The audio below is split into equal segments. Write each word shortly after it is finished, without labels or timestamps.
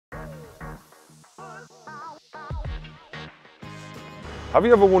Have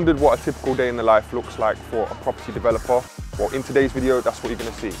you ever wondered what a typical day in the life looks like for a property developer? Well, in today's video, that's what you're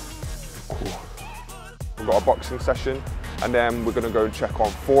going to see. Cool. We've got a boxing session, and then we're going to go and check on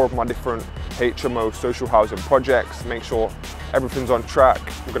 4 of my different HMO social housing projects, make sure everything's on track.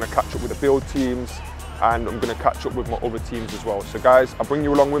 We're going to catch up with the build teams, and I'm going to catch up with my other teams as well. So guys, I'll bring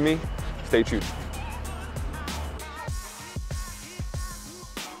you along with me. Stay tuned.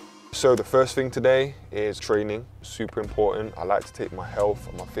 So the first thing today is training, super important. I like to take my health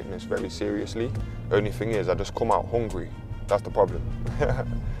and my fitness very seriously. Only thing is, I just come out hungry. That's the problem.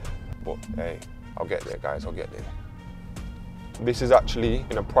 But hey, I'll get there guys, I'll get there. This is actually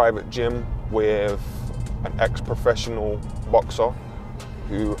in a private gym with an ex-professional boxer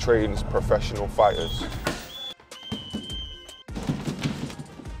who trains professional fighters.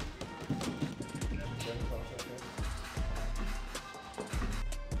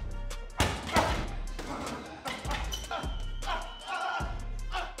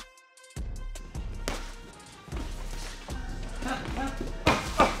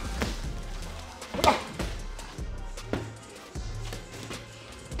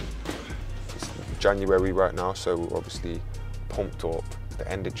 January right now, so we're obviously pumped up. It's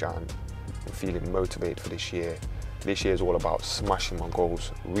the end of Jan. I'm feeling motivated for this year. This year is all about smashing my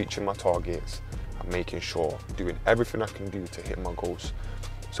goals, reaching my targets, and making sure, doing everything I can do to hit my goals.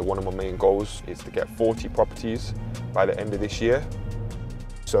 So one of my main goals is to get 40 properties by the end of this year.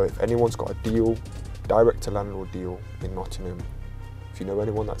 So if anyone's got a deal, direct to landlord deal in Nottingham, if you know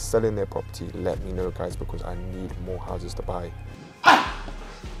anyone that's selling their property, let me know guys, because I need more houses to buy.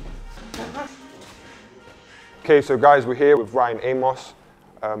 Okay, so guys, we're here with Ryan Amos.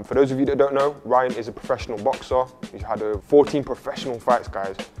 For those of you that don't know, Ryan is a professional boxer. He's had 14 professional fights,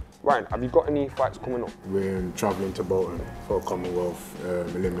 guys. Ryan, have you got any fights coming up? We're travelling to Bolton for a Commonwealth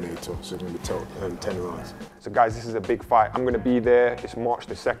Eliminator, so it's going to be 10 rounds. So guys, this is a big fight. I'm going to be there. It's March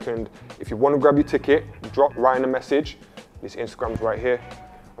the 2nd. If you want to grab your ticket, drop Ryan a message. His Instagram's right here.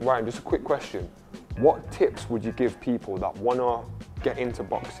 And Ryan, just a quick question. What tips would you give people that want to get into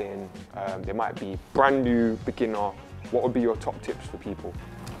boxing? They might be brand new, beginner. What would be your top tips for people?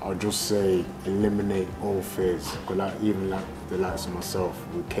 I'll just say eliminate all fears. Because even the likes of myself,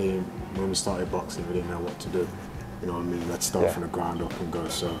 when we started boxing, we didn't know what to do. You know what I mean? Let's start from the ground up and go.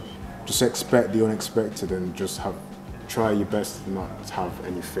 So just expect the unexpected and just try your best to not have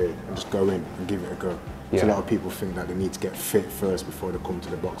any fear and just go in and give it a go. Yeah. So a lot of people think that they need to get fit first before they come to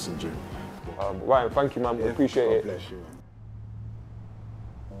the boxing gym. Ryan, thank you man, we appreciate it. God bless you, man.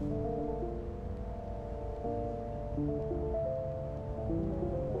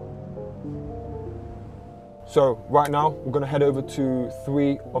 So right now, we're gonna head over to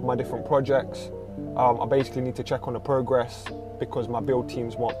 3 of my different projects. I basically need to check on the progress because my build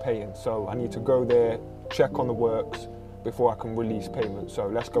teams weren't paying. So I need to go there, check on the works before I can release payment. So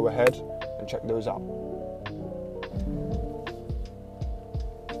let's go ahead and check those out.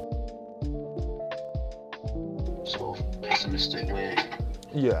 Sort of pessimistic way.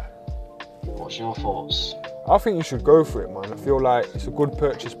 Yeah. What's your thoughts? I think you should go for it, man. I feel like it's a good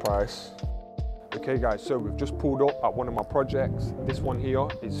purchase price. Okay guys, so we've just pulled up at one of my projects. This one here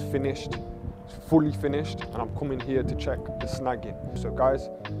is finished, it's fully finished, and I'm coming here to check the snagging. So guys,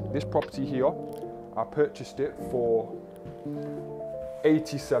 this property here, I purchased it for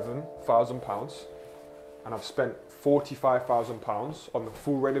 £87,000 and I've spent £45,000 on the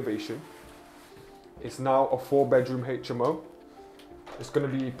full renovation. It's now a 4-bedroom HMO. It's going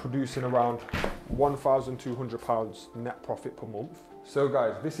to be producing around £1,200 net profit per month. So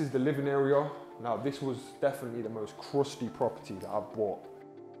guys, this is the living area. Now this was definitely the most crusty property that I've bought.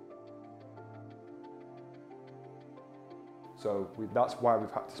 So that's why we've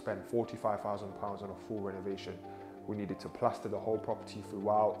had to spend £45,000 on a full renovation. We needed to plaster the whole property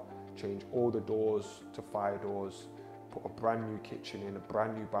throughout, change all the doors to fire doors, put a brand new kitchen in, a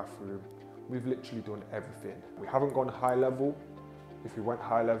brand new bathroom. We've literally done everything. We haven't gone high level. If we went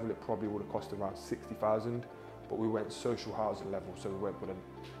high level, it probably would have cost around 60,000, but we went social housing level. So we went with a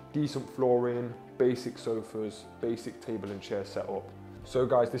decent flooring, basic sofas, basic table and chair setup. So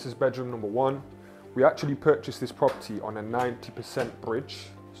guys, this is bedroom number 1. We actually purchased this property on a 90%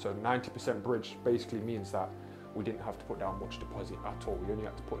 bridge. So 90% bridge basically means that we didn't have to put down much deposit at all. We only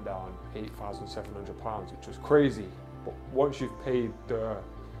had to put down £8,700, which was crazy. But once you've paid the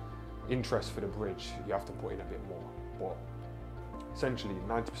interest for the bridge, you have to put in a bit more. But essentially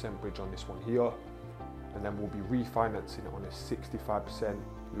 90% bridge on this one here, and then we'll be refinancing it on a 65%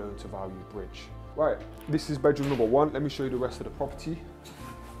 loan to value bridge. Right, this is bedroom number 1. Let me show you the rest of the property.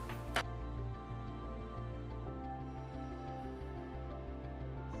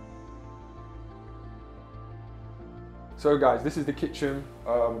 So guys, this is the kitchen.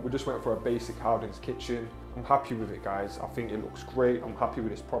 We just went for a basic Howdens kitchen. I'm happy with it, guys. I think it looks great. I'm happy with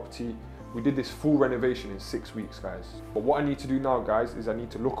this property. We did this full renovation in 6 weeks, guys. But what I need to do now, guys, is I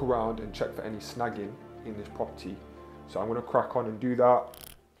need to look around and check for any snagging in this property. So I'm gonna crack on and do that.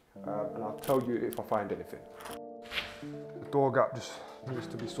 And I'll tell you if I find anything. The door gap just needs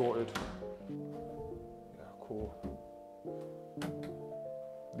to be sorted. Yeah, cool.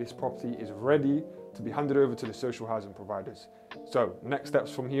 This property is ready to be handed over to the social housing providers. So next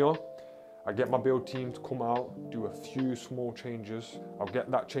steps from here, I get my build team to come out, do a few small changes. I'll get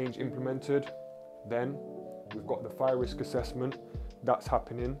that change implemented. Then we've got the fire risk assessment. That's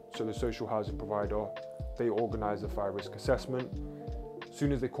happening. So the social housing provider, they organize the fire risk assessment. As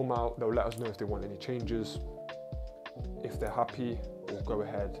soon as they come out, they'll let us know if they want any changes. If they're happy, we'll go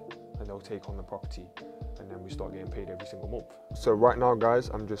ahead and they'll take on the property. And then we start getting paid every single month. So right now, guys,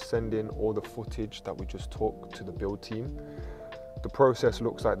 I'm just sending all the footage that we just took to the build team. The process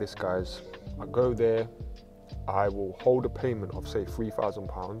looks like this, guys. I go there, I will hold a payment of say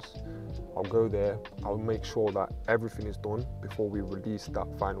 £3,000. I'll go there, I'll make sure that everything is done before we release that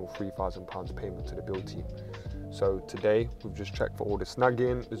final £3,000 payment to the build team. So today, we've just checked for all the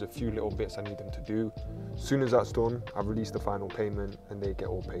snagging. There's a few little bits I need them to do. As soon as that's done, I release the final payment and they get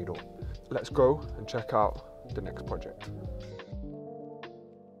all paid up. Let's go and check out the next project.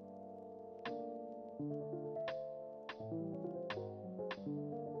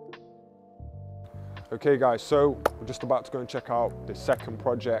 Okay guys, so we're just about to go and check out the second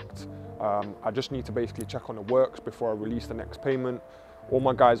project. I just need to basically check on the works before I release the next payment. All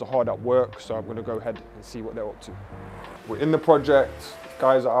my guys are hard at work, so I'm gonna go ahead and see what they're up to. We're in the project.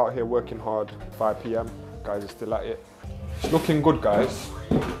 Guys are out here working hard, 5 p.m. Guys are still at it. It's looking good, guys.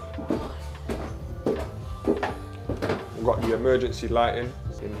 We've got the emergency lighting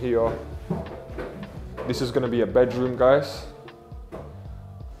in here. This is gonna be a bedroom, guys.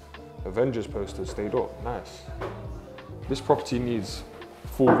 Avengers poster stayed up, nice. This property needs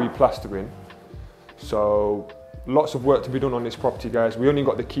full replastering. So lots of work to be done on this property, guys. We only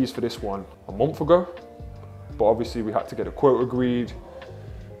got the keys for this one a month ago, but obviously we had to get a quote agreed.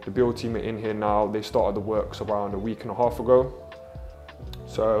 The build team are in here now. They started the works around a week and a half ago.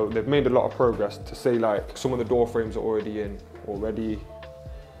 So they've made a lot of progress. To say like some of the door frames are already in already.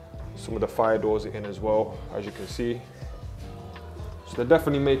 Some of the fire doors are in as well, as you can see. So they're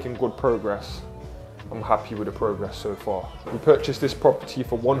definitely making good progress. I'm happy with the progress so far. We purchased this property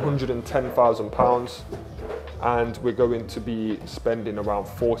for £110,000 and we're going to be spending around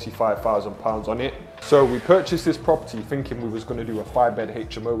 £45,000 on it. So we purchased this property thinking we was going to do a 5-bed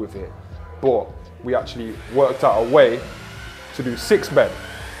HMO with it, but we actually worked out a way to do 6-bed.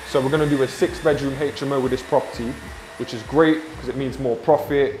 So we're going to do a 6-bedroom HMO with this property, which is great because it means more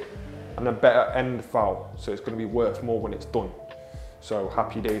profit and a better end file. So it's going to be worth more when it's done. So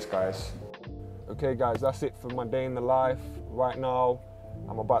happy days, guys. Okay guys, that's it for my day in the life. Right now,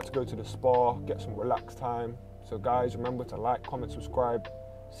 I'm about to go to the spa, get some relaxed time. So guys, remember to like, comment, subscribe.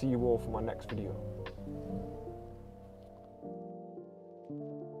 See you all for my next video.